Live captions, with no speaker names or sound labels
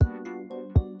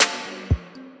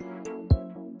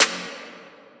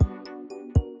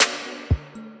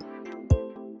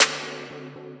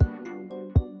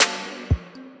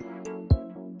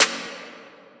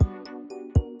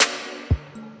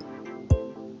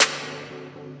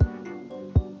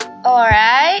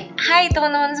Alright, hai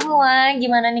teman-teman semua,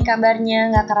 gimana nih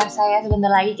kabarnya? Gak kerasa ya, sebentar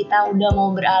lagi kita udah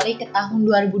mau beralih ke tahun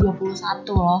 2021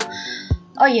 loh.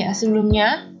 Oh iya, sebelum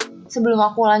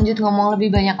aku lanjut ngomong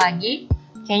lebih banyak lagi,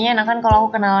 kayaknya enakan kalau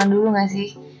aku kenalan dulu gak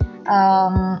sih?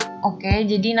 Oke,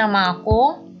 jadi nama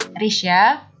aku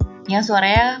Risha, yang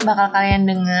suaranya bakal kalian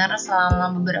dengar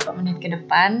selama beberapa menit ke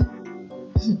depan.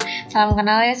 Salam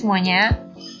kenal ya semuanya.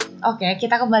 Oke,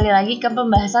 kita kembali lagi ke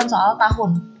pembahasan soal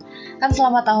tahun. Kan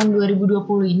selama tahun 2020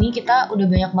 ini kita udah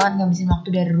banyak banget ngabisin waktu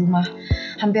dari rumah.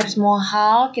 Hampir semua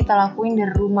hal kita lakuin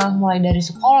dari rumah, mulai dari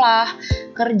sekolah,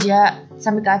 kerja,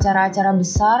 sampai ke acara-acara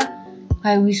besar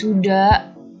kayak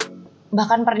wisuda,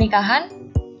 bahkan pernikahan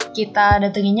kita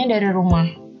datenginnya dari rumah.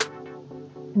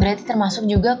 Berarti termasuk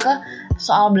juga ke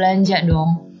soal belanja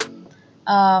dong.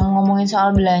 Ngomongin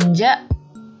soal belanja,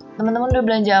 teman-teman udah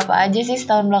belanja apa aja sih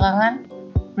setahun belakangan?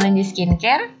 Belanja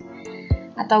skincare?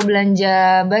 Atau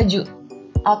belanja baju,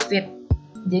 outfit.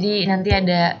 Jadi nanti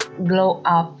ada glow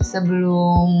up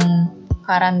sebelum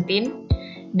karantin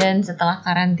dan setelah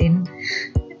karantin.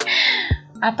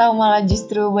 Atau malah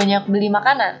justru banyak beli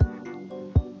makanan.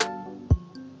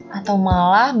 Atau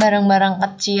malah barang-barang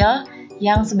kecil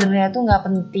yang sebenarnya tuh nggak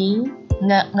penting,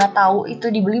 nggak tahu itu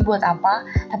dibeli buat apa,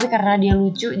 tapi karena dia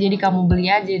lucu jadi kamu beli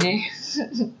aja deh.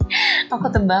 Aku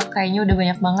tebak kayaknya udah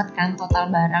banyak banget kan total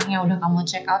barang yang udah kamu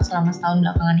check out selama setahun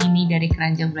belakangan ini dari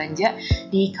keranjang belanja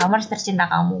di kamar tercinta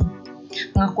kamu.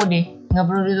 Ngaku deh, nggak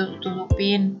perlu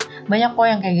ditutupin. Banyak kok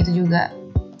yang kayak gitu juga,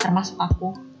 termasuk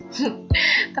aku.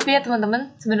 Tapi ya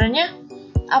teman-teman, sebenarnya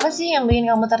apa sih yang bikin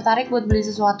kamu tertarik buat beli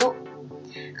sesuatu?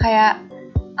 Kayak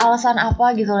alasan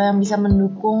apa gitu loh yang bisa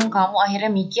mendukung kamu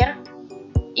akhirnya mikir,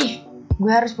 ih,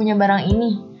 gue harus punya barang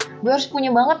ini, gue harus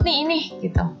punya banget nih ini,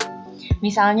 gitu.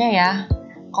 Misalnya ya,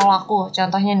 kalau aku,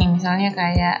 contohnya nih, misalnya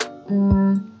kayak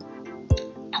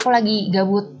aku lagi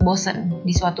gabut, bosen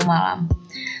di suatu malam.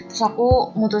 Terus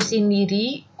aku mutusin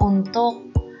diri untuk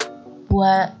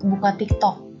buat buka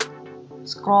TikTok.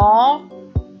 Scroll,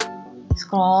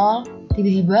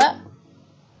 tiba-tiba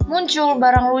muncul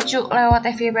barang lucu lewat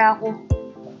FYP aku.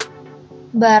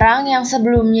 Barang yang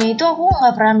sebelumnya itu aku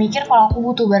gak pernah mikir kalau aku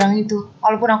butuh barang itu.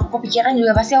 Walaupun aku kepikiran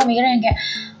juga pasti aku mikirnya yang kayak,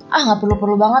 gak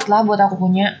perlu-perlu banget lah buat aku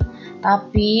punya.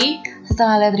 Tapi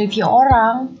setelah lihat review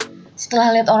orang,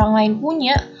 setelah lihat orang lain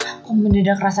punya, kok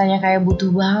mendadak rasanya kayak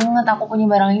butuh banget aku punya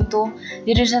barang itu.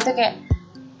 Jadi rasanya kayak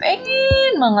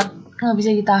pengen banget, gak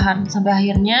bisa ditahan. Sampai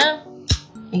akhirnya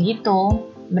ya gitu,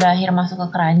 berakhir masuk ke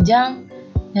keranjang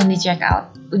dan di check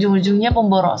out. Ujung-ujungnya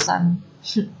pemborosan.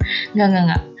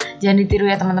 Enggak. Jangan ditiru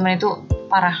ya teman-teman, itu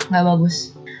parah, gak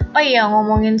bagus. Oh iya,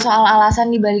 ngomongin soal alasan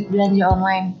dibalik belanja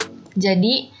online.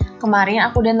 Jadi kemarin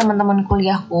aku dan teman-teman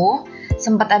kuliahku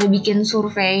sempat ada bikin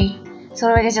survei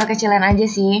kecil-kecilan aja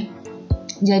sih.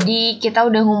 Jadi kita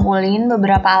udah ngumpulin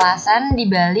beberapa alasan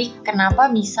dibalik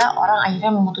kenapa bisa orang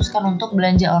akhirnya memutuskan untuk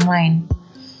belanja online.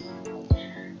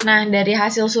 Nah, dari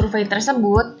hasil survei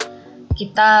tersebut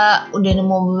kita udah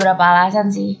nemu beberapa alasan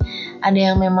sih.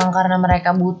 Ada yang memang karena mereka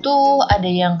butuh, ada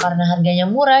yang karena harganya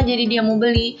murah jadi dia mau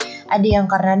beli, ada yang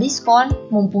karena diskon,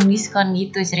 mumpung diskon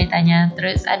gitu ceritanya.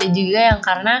 Terus ada juga yang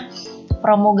karena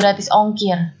promo gratis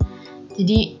ongkir.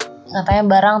 Jadi katanya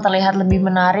barang terlihat lebih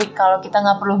menarik kalau kita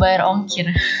nggak perlu bayar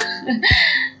ongkir.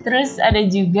 Terus ada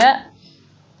juga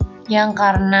yang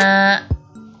karena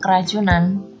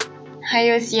keracunan.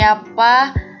 Hayo,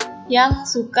 siapa yang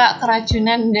suka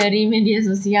keracunan dari media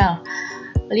sosial?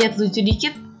 Lihat lucu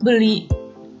dikit, beli.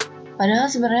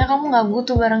 Padahal sebenarnya kamu nggak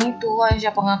butuh barang itu. Ayo,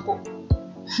 siapa ngaku?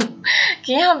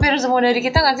 Kayaknya hampir semua dari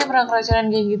kita nggak sih pernah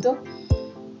keracunan kayak gitu?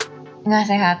 Nggak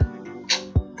sehat.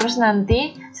 Terus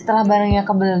nanti setelah barangnya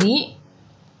kebeli,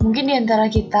 mungkin di antara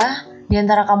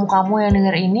kamu yang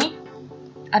denger ini,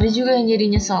 ada juga yang jadi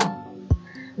nyesel.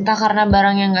 Entah karena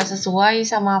barang yang nggak sesuai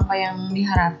sama apa yang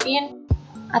diharapin,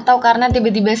 atau karena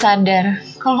tiba-tiba sadar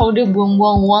kalau udah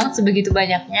buang-buang uang sebegitu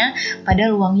banyaknya,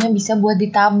 padahal uangnya bisa buat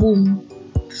ditabung.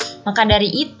 Maka dari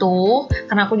itu,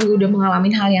 karena aku juga udah mengalami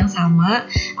hal yang sama,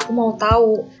 aku mau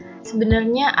tahu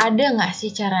sebenarnya ada nggak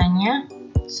sih caranya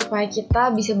supaya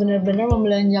kita bisa benar-benar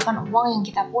membelanjakan uang yang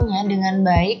kita punya dengan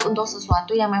baik untuk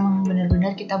sesuatu yang memang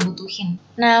benar-benar kita butuhin.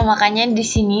 Nah, makanya di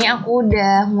sini aku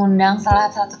udah ngundang salah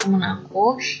satu teman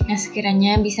aku yang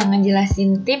sekiranya bisa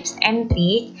ngejelasin tips and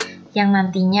trick yang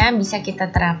nantinya bisa kita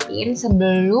terapin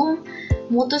sebelum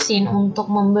mutusin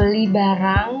untuk membeli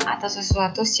barang atau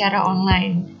sesuatu secara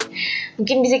online.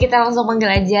 Mungkin bisa kita langsung panggil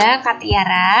aja Kak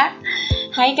Tiara.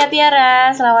 Hai Kak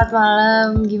Tiara, selamat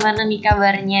malam. Gimana nih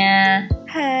kabarnya?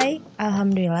 Hai,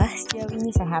 alhamdulillah sejauh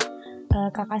ini sehat.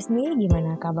 Kakak sendiri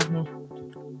gimana kabarnya?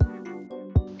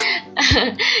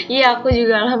 Iya, aku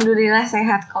juga alhamdulillah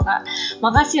sehat kok, Kak.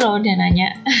 Makasih loh udah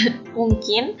nanya.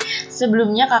 Mungkin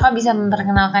sebelumnya Kakak bisa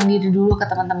memperkenalkan diri dulu ke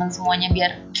teman-teman semuanya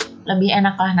biar lebih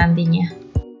enak lah nantinya.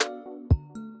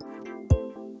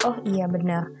 Oh iya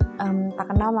benar, tak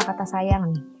kenal maka tak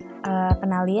sayang nih.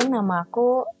 Kenalin, nama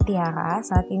aku Tiara.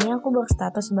 Saat ini aku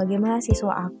berstatus sebagai mahasiswa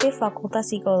aktif Fakultas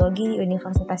Psikologi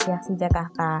Universitas Yaksi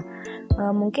Jakarta.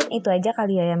 Mungkin itu aja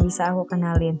kali ya yang bisa aku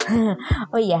kenalin.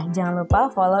 Oh iya, jangan lupa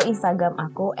follow Instagram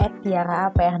aku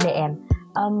 @tiaraprdn.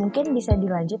 Mungkin bisa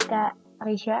dilanjut Kak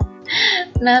Risha.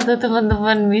 Nah, tuh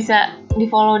teman-teman bisa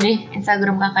di-follow deh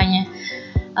Instagram kakaknya.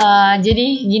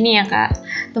 Jadi gini ya Kak,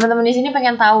 teman-teman di sini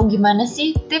pengen tahu gimana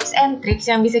sih tips and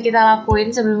tricks yang bisa kita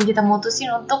lakuin sebelum kita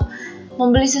mutusin untuk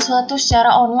membeli sesuatu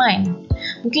secara online.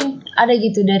 Mungkin ada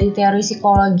gitu dari teori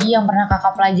psikologi yang pernah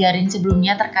Kakak pelajarin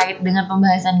sebelumnya terkait dengan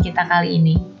pembahasan kita kali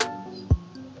ini.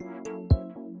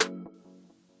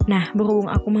 Nah, berhubung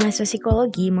aku mahasiswa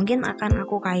psikologi, mungkin akan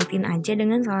aku kaitin aja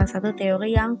dengan salah satu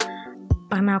teori yang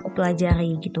pernah aku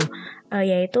pelajari gitu,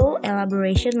 yaitu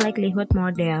Elaboration Likelihood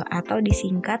Model atau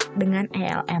disingkat dengan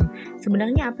ELM.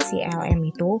 Sebenarnya apa sih ELM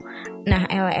itu? Nah,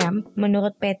 ELM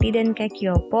menurut Petty dan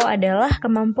Kekiopo adalah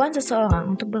kemampuan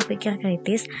seseorang untuk berpikir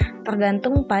kritis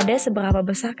tergantung pada seberapa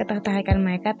besar ketertarikan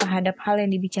mereka terhadap hal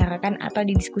yang dibicarakan atau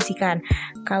didiskusikan.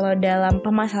 Kalau dalam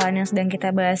permasalahan yang sedang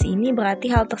kita bahas ini, berarti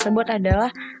hal tersebut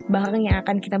adalah barang yang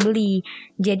akan kita beli.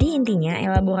 Jadi intinya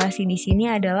elaborasi di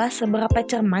sini adalah seberapa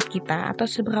cermat kita atau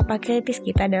seberapa kritis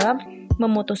kita dalam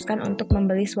memutuskan untuk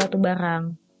membeli suatu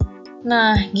barang.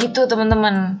 Nah, gitu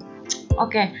teman-teman.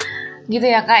 Oke, gitu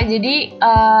ya Kak. Jadi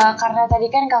karena tadi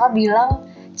kan Kakak bilang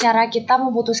cara kita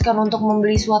memutuskan untuk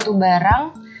membeli suatu barang,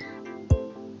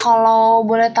 kalau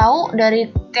boleh tahu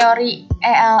dari teori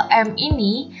ELM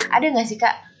ini, ada nggak sih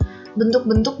Kak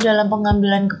bentuk-bentuk dalam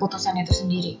pengambilan keputusan itu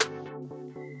sendiri?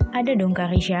 Ada dong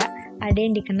Kak Risha, ada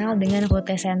yang dikenal dengan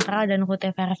rute sentral dan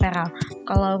rute periferal.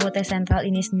 Kalau rute sentral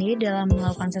ini sendiri dalam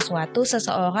melakukan sesuatu,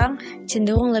 seseorang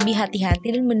cenderung lebih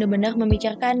hati-hati dan benar-benar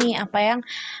memikirkan nih apa yang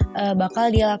bakal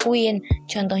dia lakuin.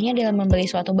 Contohnya dalam membeli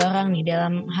suatu barang nih,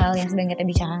 dalam hal yang sedang kita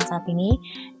bicarakan saat ini,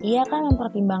 ia akan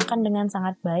mempertimbangkan dengan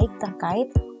sangat baik terkait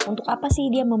untuk apa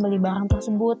sih dia membeli barang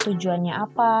tersebut, tujuannya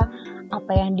apa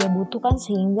yang dia butuhkan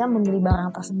sehingga membeli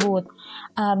barang tersebut.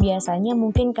 Biasanya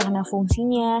mungkin karena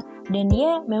fungsinya dan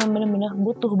dia memang benar-benar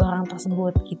butuh barang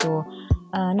tersebut gitu.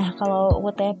 Nah, kalau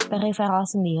rute periferal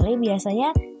sendiri biasanya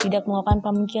tidak melakukan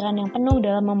pemikiran yang penuh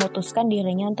dalam memutuskan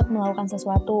dirinya untuk melakukan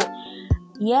sesuatu.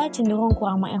 Ia cenderung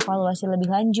kurang mengevaluasi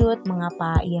lebih lanjut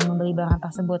mengapa ia membeli barang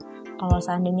tersebut. Kalau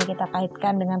seandainya kita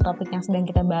kaitkan dengan topik yang sedang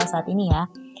kita bahas saat ini ya,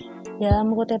 dalam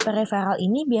rute periferal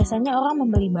ini biasanya orang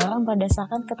membeli barang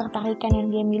berdasarkan ketertarikan yang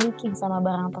dia miliki sama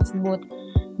barang tersebut.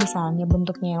 Misalnya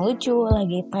bentuknya yang lucu,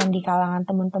 lagi tren di kalangan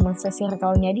teman-teman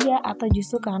se-circle-nya dia, atau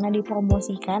justru karena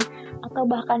dipromosikan atau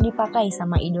bahkan dipakai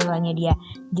sama idolanya dia.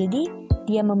 Jadi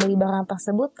dia membeli barang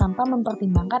tersebut tanpa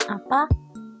mempertimbangkan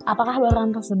apakah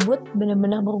barang tersebut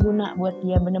benar-benar berguna buat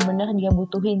dia, benar-benar dia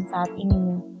butuhin saat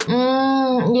ini.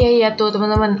 Iya tuh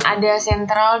teman-teman, ada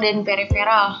sentral dan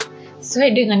periferal.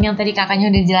 Sesuai dengan yang tadi kakaknya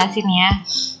udah jelasin ya.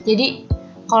 Jadi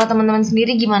kalau teman-teman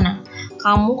sendiri gimana?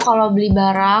 Kamu kalau beli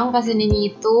barang pesen ini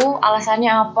itu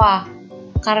alasannya apa?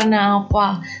 Karena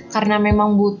apa? Karena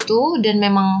memang butuh dan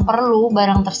memang perlu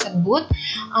barang tersebut,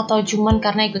 atau cuman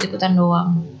karena ikut-ikutan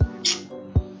doang?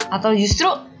 Atau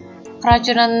justru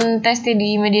keracunan testing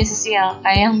di media sosial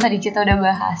kayak yang tadi kita udah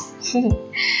bahas?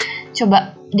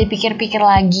 Coba dipikir-pikir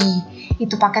lagi,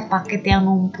 itu paket-paket yang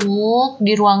numpuk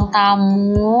di ruang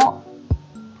tamu,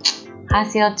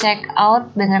 hasil check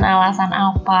out dengan alasan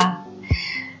apa?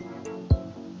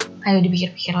 Ayo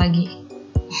dipikir-pikir lagi.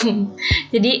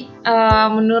 Jadi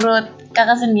menurut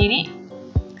kakak sendiri,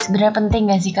 sebenarnya penting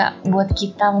gak sih kak buat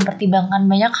kita mempertimbangkan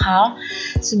banyak hal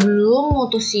sebelum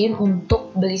mutusin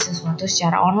untuk beli sesuatu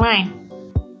secara online?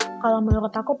 Kalau menurut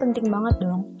aku penting banget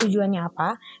dong. Tujuannya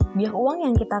apa? Biar uang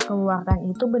yang kita keluarkan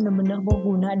itu benar-benar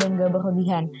berguna dan gak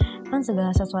berlebihan. Kan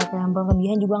segala sesuatu yang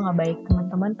berlebihan juga gak baik.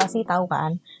 Teman-teman pasti tahu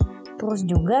kan? Terus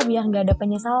juga biar gak ada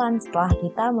penyesalan setelah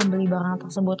kita membeli barang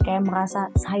tersebut, kayak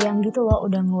merasa sayang gitu loh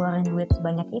udah ngeluarin duit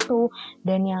sebanyak itu,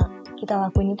 dan yang kita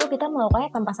lakuin itu kita melakukannya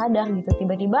tanpa sadar gitu,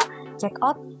 tiba-tiba check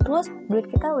out terus duit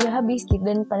kita udah habis gitu,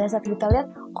 dan pada saat kita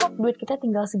lihat kok duit kita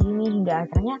tinggal segini, hingga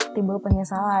akhirnya timbul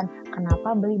penyesalan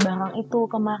kenapa beli barang itu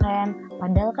kemarin,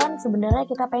 padahal kan sebenarnya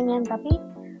kita pengen, tapi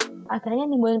akhirnya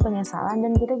nimbulin penyesalan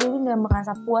dan kita jadi gak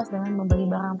merasa puas dengan membeli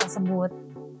barang tersebut.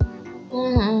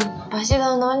 Pasti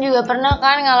teman-teman juga pernah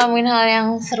kan ngalamin hal yang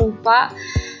serupa.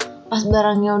 Pas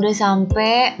barangnya udah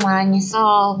sampai malah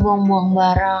nyesel buang-buang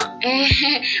barang,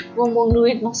 buang-buang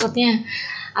duit maksudnya.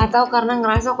 atau karena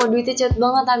ngerasa kok duitnya cepet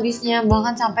banget habisnya,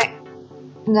 bahkan sampai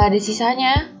nggak ada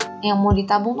sisanya, yang mau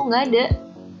ditabung tuh nggak ada.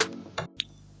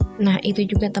 Nah, itu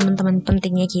juga teman-teman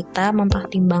pentingnya kita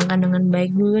mempertimbangkan dengan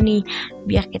baik dulu nih,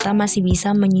 biar kita masih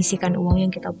bisa menyisihkan uang yang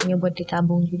kita punya buat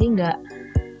ditabung. Jadi nggak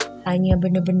hanya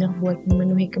bener-bener buat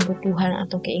memenuhi kebutuhan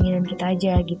atau keinginan kita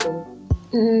aja gitu.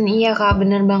 Iya kak,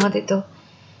 bener banget itu.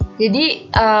 Jadi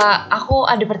aku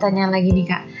ada pertanyaan lagi nih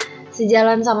kak.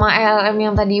 Sejalan sama LLM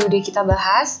yang tadi udah kita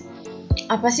bahas,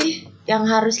 apa sih yang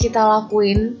harus kita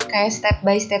lakuin kayak step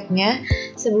by stepnya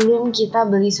sebelum kita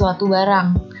beli suatu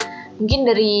barang? Mungkin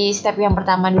dari step yang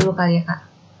pertama dulu kali ya kak.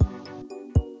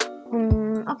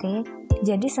 Oke.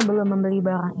 Jadi sebelum membeli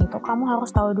barang itu kamu harus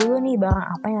tahu dulu nih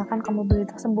barang apa yang akan kamu beli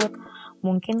tersebut.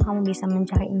 Mungkin kamu bisa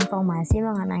mencari informasi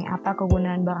mengenai apa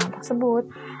kegunaan barang tersebut,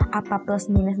 apa plus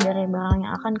minus dari barang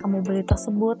yang akan kamu beli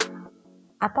tersebut.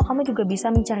 Atau kamu juga bisa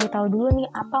mencari tahu dulu nih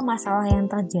apa masalah yang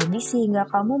terjadi sehingga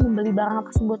kamu membeli barang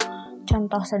tersebut.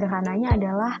 Contoh sederhananya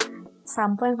adalah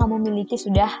sampo yang kamu miliki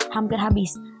sudah hampir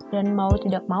habis dan mau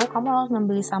tidak mau kamu harus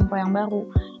membeli sampo yang baru.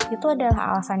 Itu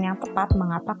adalah alasan yang tepat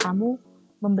mengapa kamu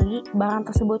membeli barang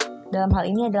tersebut. Dalam hal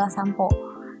ini adalah sampo.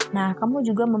 Nah, kamu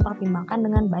juga mempertimbangkan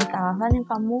dengan baik alasan yang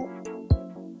kamu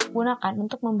gunakan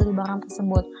untuk membeli barang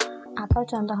tersebut. Atau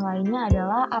contoh lainnya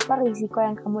adalah apa risiko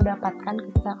yang kamu dapatkan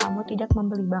ketika kamu tidak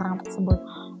membeli barang tersebut.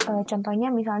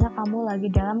 Contohnya misalnya kamu lagi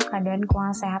dalam keadaan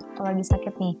kurang sehat atau lagi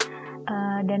sakit nih,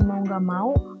 dan mau gak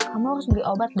mau kamu harus beli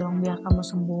obat dong biar kamu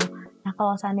sembuh. Nah,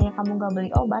 kalau seandainya kamu gak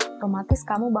beli obat, otomatis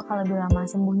kamu bakal lebih lama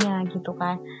sembuhnya gitu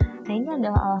kan. Nah, ini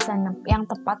adalah alasan yang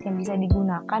tepat yang bisa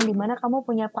digunakan di mana kamu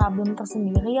punya problem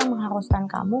tersendiri yang mengharuskan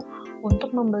kamu untuk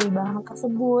membeli barang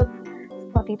tersebut.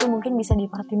 Seperti itu mungkin bisa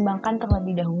dipertimbangkan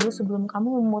terlebih dahulu sebelum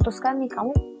kamu memutuskan nih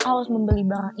kamu harus membeli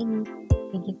barang ini.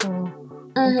 Kayak gitu.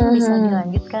 Mungkin bisa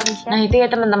dilanjutkan, Risha. Nah itu ya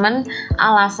teman-teman,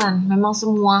 alasan. Memang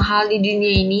semua hal di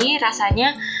dunia ini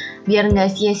rasanya biar nggak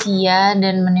sia-sia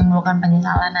dan menimbulkan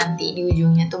penyesalan nanti di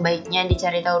ujungnya tuh baiknya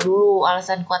dicari tahu dulu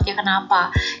alasan kuatnya kenapa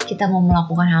kita mau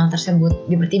melakukan hal tersebut.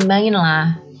 Dipertimbangin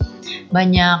lah.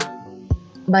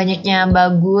 Banyaknya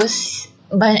bagus,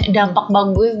 dampak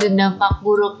bagus dan dampak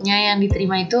buruknya yang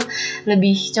diterima itu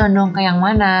lebih condong ke yang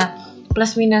mana,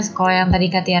 plus minus kalau yang tadi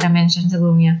Kak Tiara mention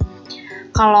sebelumnya.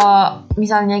 Kalau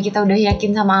misalnya kita udah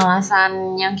yakin sama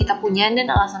alasan yang kita punya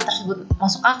dan alasan tersebut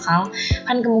masuk akal,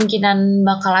 kan kemungkinan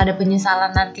bakal ada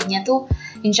penyesalan nantinya tuh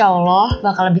insya Allah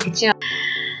bakal lebih kecil.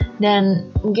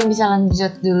 Dan mungkin bisa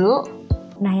lanjut dulu.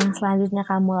 Nah, yang selanjutnya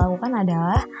kamu lakukan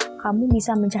adalah kamu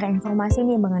bisa mencari informasi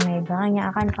nih mengenai barang yang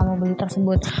akan kamu beli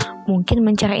tersebut. Mungkin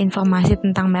mencari informasi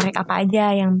tentang merek apa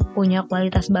aja yang punya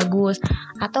kualitas bagus,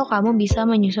 atau kamu bisa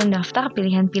menyusun daftar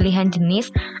pilihan-pilihan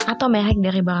jenis atau merek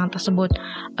dari barang tersebut.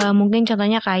 Mungkin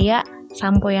contohnya kayak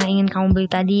sampo yang ingin kamu beli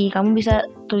tadi, kamu bisa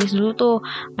tulis dulu tuh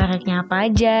mereknya apa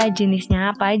aja,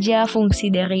 jenisnya apa aja,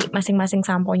 fungsi dari masing-masing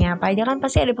samponya apa aja, kan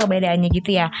pasti ada perbedaannya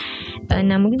gitu ya.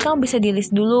 Nah, mungkin kamu bisa di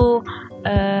list dulu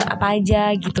apa aja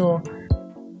gitu.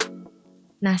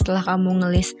 Nah, setelah kamu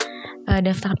ngelis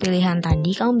daftar pilihan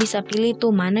tadi, kamu bisa pilih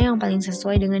tuh mana yang paling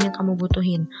sesuai dengan yang kamu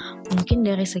butuhin. Mungkin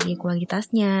dari segi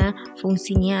kualitasnya,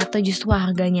 fungsinya, atau justru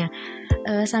harganya.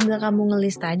 Sambil kamu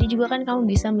ngelis tadi juga kan kamu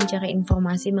bisa mencari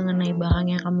informasi mengenai barang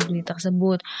yang kamu beli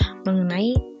tersebut,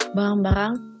 mengenai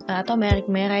barang-barang atau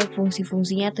merek-merek,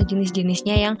 fungsi-fungsinya atau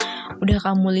jenis-jenisnya yang udah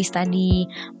kamu list tadi.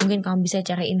 Mungkin kamu bisa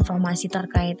cari informasi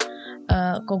terkait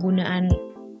kegunaan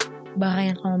barang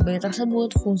yang kamu beli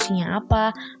tersebut, fungsinya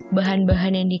apa,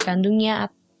 bahan-bahan yang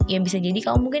dikandungnya. Ya bisa jadi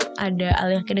kamu mungkin ada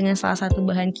alergi dengan salah satu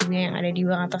bahan kimia yang ada di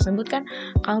barang tersebut kan,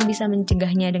 kamu bisa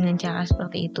mencegahnya dengan cara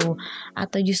seperti itu.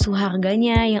 Atau justru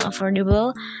harganya yang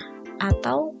affordable,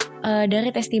 atau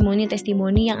dari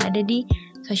testimoni-testimoni yang ada di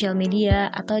sosial media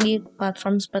atau di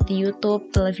platform seperti YouTube,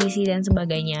 televisi, dan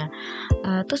sebagainya.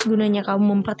 Terus gunanya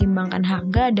kamu mempertimbangkan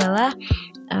harga adalah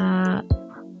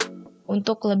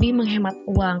untuk lebih menghemat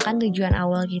uang. Kan tujuan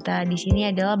awal kita di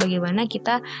sini adalah bagaimana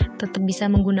kita tetap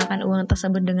bisa menggunakan uang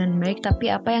tersebut dengan baik,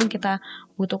 tapi apa yang kita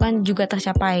butuhkan juga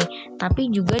tercapai. Tapi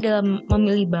juga dalam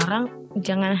memilih barang,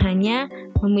 jangan hanya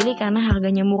memilih karena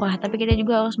harganya murah, tapi kita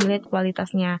juga harus melihat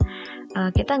kualitasnya.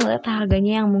 Kita ngelihat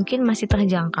harganya yang mungkin masih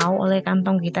terjangkau oleh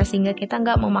kantong kita, sehingga kita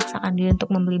nggak memaksakan diri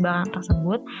untuk membeli barang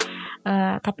tersebut.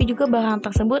 Tapi juga barang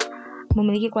tersebut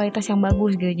memiliki kualitas yang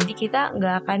bagus gitu. Jadi kita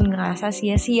nggak akan ngerasa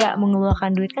sia-sia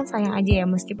mengeluarkan duit, kan sayang aja ya,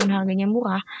 meskipun harganya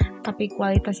murah tapi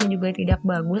kualitasnya juga tidak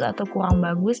bagus atau kurang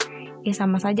bagus, ya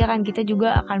sama saja kan kita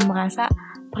juga akan merasa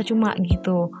percuma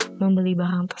gitu membeli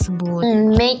barang tersebut.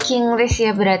 Making list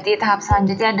ya, berarti tahap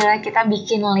selanjutnya adalah kita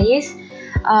bikin list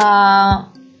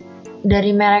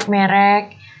dari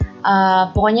merek-merek,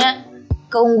 pokoknya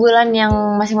keunggulan yang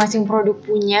masing-masing produk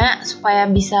punya supaya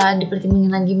bisa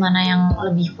dipertimbangkan lagi mana yang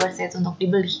lebih worth it untuk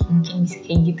dibeli. Mungkin bisa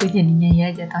kayak gitu jadinya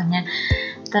ya jatuhnya.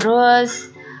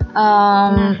 Terus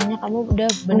Nah, kayaknya kamu udah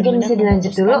mungkin bisa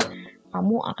dilanjut dulu.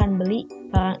 Kamu akan beli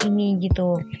barang ini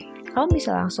gitu. Kamu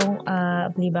bisa langsung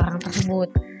beli barang tersebut.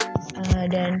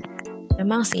 Dan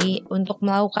memang sih untuk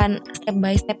melakukan step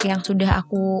by step yang sudah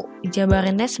aku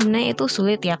jabarinnya sebenarnya itu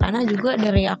sulit ya, karena juga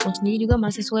dari aku sendiri juga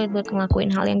masih sulit buat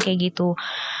ngelakuin hal yang kayak gitu.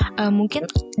 Mungkin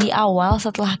di awal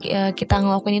setelah kita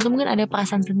ngelakuin itu mungkin ada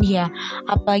perasaan sedih ya,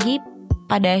 apalagi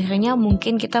pada akhirnya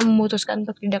mungkin kita memutuskan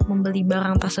untuk tidak membeli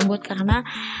barang tersebut karena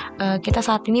kita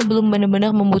saat ini belum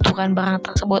benar-benar membutuhkan barang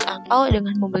tersebut, atau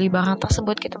dengan membeli barang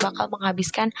tersebut kita bakal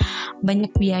menghabiskan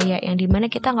banyak biaya yang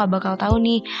dimana kita nggak bakal tahu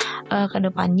nih ke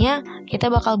depannya kita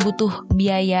bakal butuh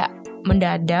biaya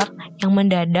mendadak,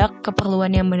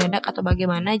 keperluan yang mendadak atau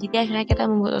bagaimana. Jadi akhirnya kita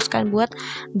memutuskan buat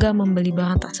gak membeli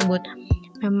barang tersebut.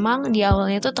 Memang di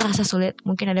awalnya itu terasa sulit,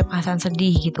 mungkin ada perasaan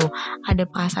sedih gitu, ada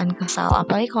perasaan kesal,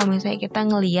 apalagi kalau misalnya kita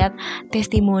ngelihat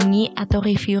testimoni atau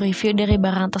review-review dari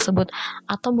barang tersebut,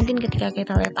 atau mungkin ketika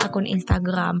kita lihat akun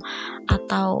Instagram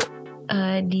atau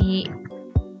di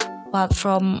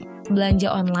platform belanja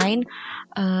online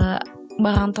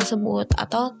barang tersebut,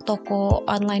 atau toko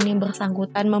online yang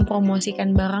bersangkutan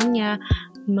mempromosikan barangnya,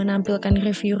 menampilkan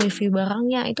review-review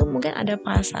barangnya, itu mungkin ada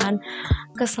perasaan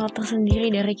kesal tersendiri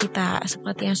dari kita.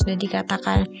 Seperti yang sudah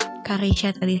dikatakan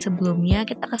Karisha tadi sebelumnya,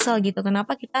 kita kesal gitu,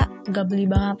 kenapa kita gak beli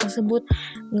barang tersebut,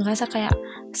 ngerasa kayak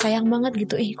sayang banget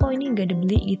gitu, kok ini gak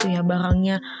dibeli gitu ya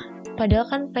barangnya, padahal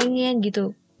kan pengen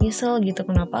gitu, nyesel gitu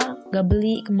kenapa gak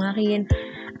beli kemarin.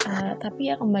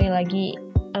 Tapi ya kembali lagi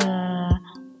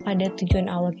pada tujuan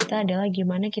awal kita adalah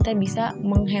gimana kita bisa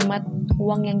menghemat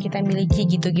uang yang kita miliki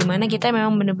gitu, gimana kita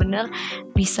memang benar-benar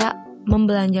bisa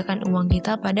membelanjakan uang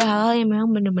kita pada hal-hal yang memang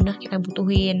benar-benar kita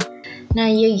butuhin. Nah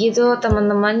ya gitu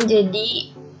teman-teman,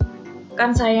 jadi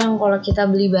kan sayang kalau kita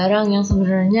beli barang yang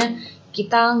sebenarnya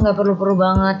kita nggak perlu-perlu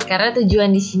banget, karena tujuan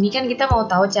di sini kan kita mau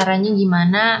tahu caranya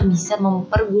gimana bisa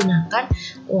mempergunakan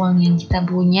uang yang kita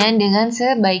punya dengan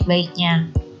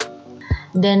sebaik-baiknya.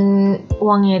 Dan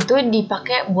uangnya itu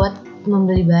dipakai buat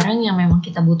membeli barang yang memang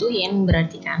kita butuhin,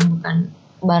 berarti kan bukan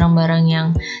barang-barang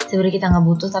yang sebenarnya kita nggak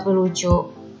butuh tapi lucu.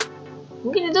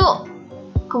 Mungkin itu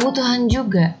kebutuhan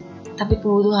juga, tapi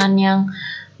kebutuhan yang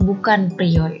bukan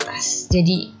prioritas.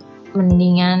 Jadi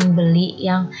mendingan beli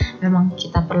yang memang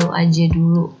kita perlu aja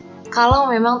dulu. Kalau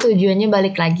memang tujuannya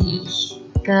balik lagi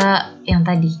ke yang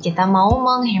tadi, kita mau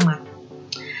menghemat.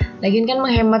 Lagian kan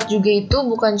menghemat juga itu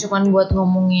bukan cuma buat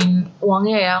ngomongin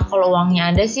uangnya ya. Kalau uangnya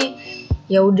ada sih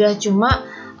ya udah, cuma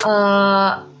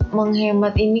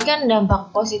menghemat ini kan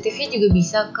dampak positifnya juga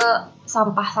bisa ke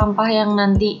sampah-sampah yang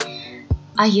nanti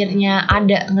akhirnya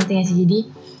ada, ngerti gak sih? Jadi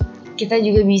kita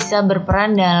juga bisa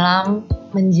berperan dalam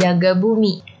menjaga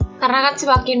bumi. Karena kan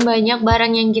semakin banyak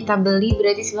barang yang kita beli,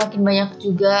 berarti semakin banyak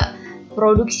juga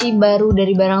produksi baru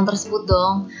dari barang tersebut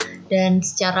dong. Dan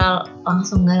secara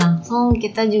langsung gak langsung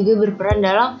kita juga berperan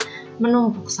dalam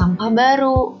menumpuk sampah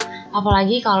baru.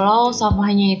 Apalagi kalau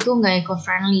sampahnya itu gak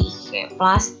eco-friendly, kayak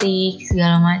plastik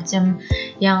segala macem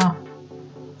yang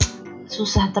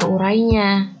susah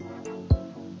terurainya.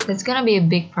 That's gonna be a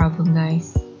big problem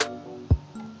guys.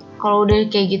 Kalau udah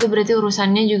kayak gitu berarti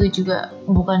urusannya juga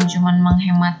bukan cuma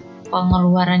menghemat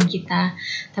pengeluaran kita,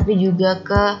 tapi juga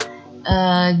ke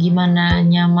gimana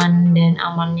nyaman dan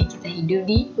amannya kita hidup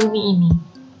di bumi ini.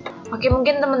 Oke,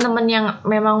 mungkin teman-teman yang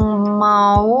memang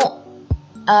mau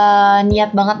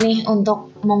niat banget nih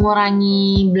untuk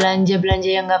mengurangi belanja-belanja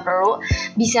yang gak perlu,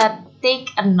 bisa take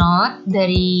a note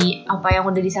dari apa yang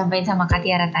udah disampaikan sama Kak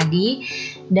Tiara tadi.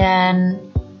 Dan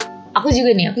aku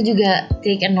juga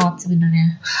take a note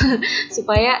sebenarnya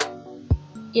supaya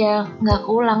ya gak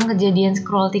keulang kejadian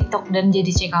scroll TikTok dan jadi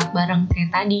check out barang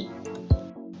kayak tadi.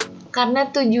 Karena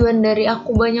tujuan dari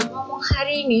aku banyak ngomong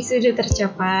hari ini sudah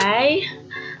tercapai.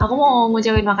 Aku mau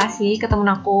ngucapin makasih ke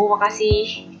temen aku,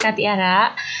 makasih Kak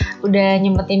Tiara udah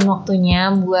nyempetin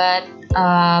waktunya buat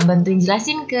bantuin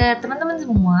jelasin ke teman-teman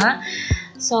semua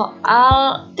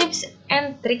soal tips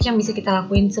and trik yang bisa kita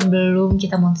lakuin sebelum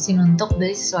kita mutusin untuk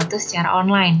beli sesuatu secara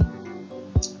online.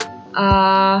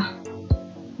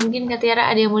 Mungkin Kak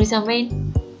Tiara ada yang mau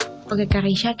disampaikan? Oke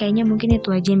Karisha, kayaknya mungkin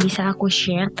itu aja yang bisa aku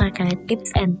share terkait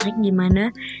tips and trick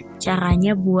gimana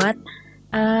caranya buat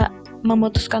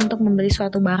memutuskan untuk membeli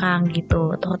suatu barang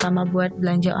gitu, terutama buat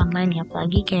belanja online ya.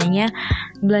 Apalagi kayaknya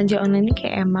belanja online ini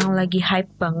kayak emang lagi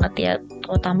hype banget ya,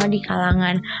 terutama di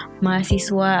kalangan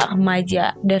mahasiswa,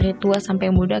 remaja, dari tua sampai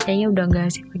muda kayaknya udah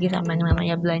gak asik lagi sama yang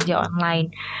namanya belanja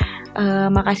online.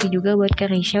 Makasih juga buat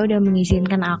Karisha udah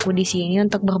mengizinkan aku di sini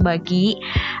untuk berbagi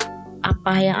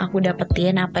apa yang aku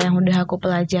dapetin, apa yang udah aku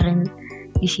pelajarin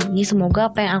di sini.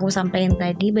 Semoga apa yang aku sampaikan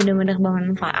tadi benar-benar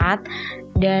bermanfaat,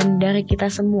 dan dari kita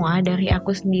semua, dari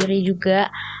aku sendiri juga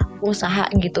usaha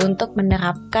gitu untuk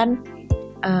menerapkan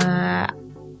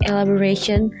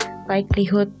elaboration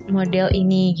likelihood model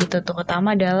ini gitu,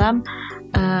 terutama dalam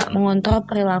mengontrol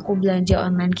perilaku belanja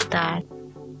online kita.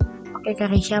 Oke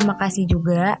Karisha, makasih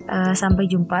juga. Sampai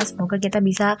jumpa. Semoga kita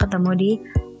bisa ketemu di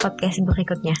podcast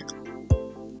berikutnya.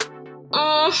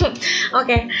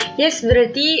 Oke, yes,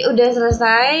 berarti udah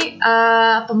selesai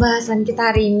pembahasan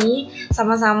kita hari ini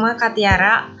sama-sama Kak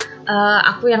Tiara.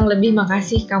 Aku yang lebih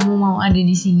makasih kamu mau ada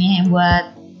di sini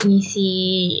buat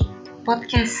ngisi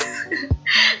podcast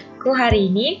ku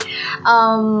hari ini.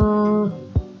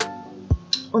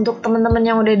 Untuk teman-teman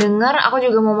yang udah denger, aku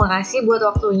juga mau makasih buat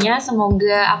waktunya.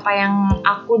 Semoga apa yang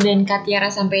aku dan Kak Tiara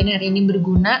sampaikan hari ini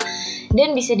berguna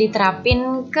dan bisa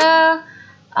diterapin ke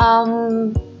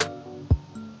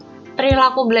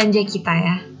perilaku belanja kita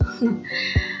ya.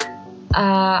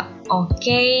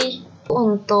 Oke.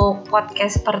 Untuk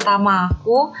podcast pertama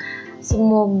aku,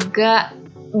 semoga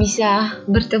bisa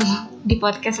bertemu di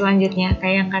podcast selanjutnya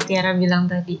kayak yang Kak Tiara bilang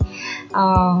tadi.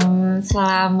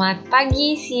 Selamat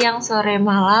pagi, siang, sore,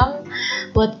 malam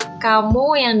buat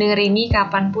kamu yang denger ini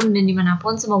kapanpun dan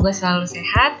dimanapun. Semoga selalu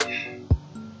sehat.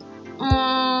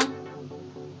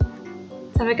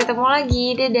 Sampai ketemu lagi,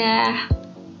 dadah.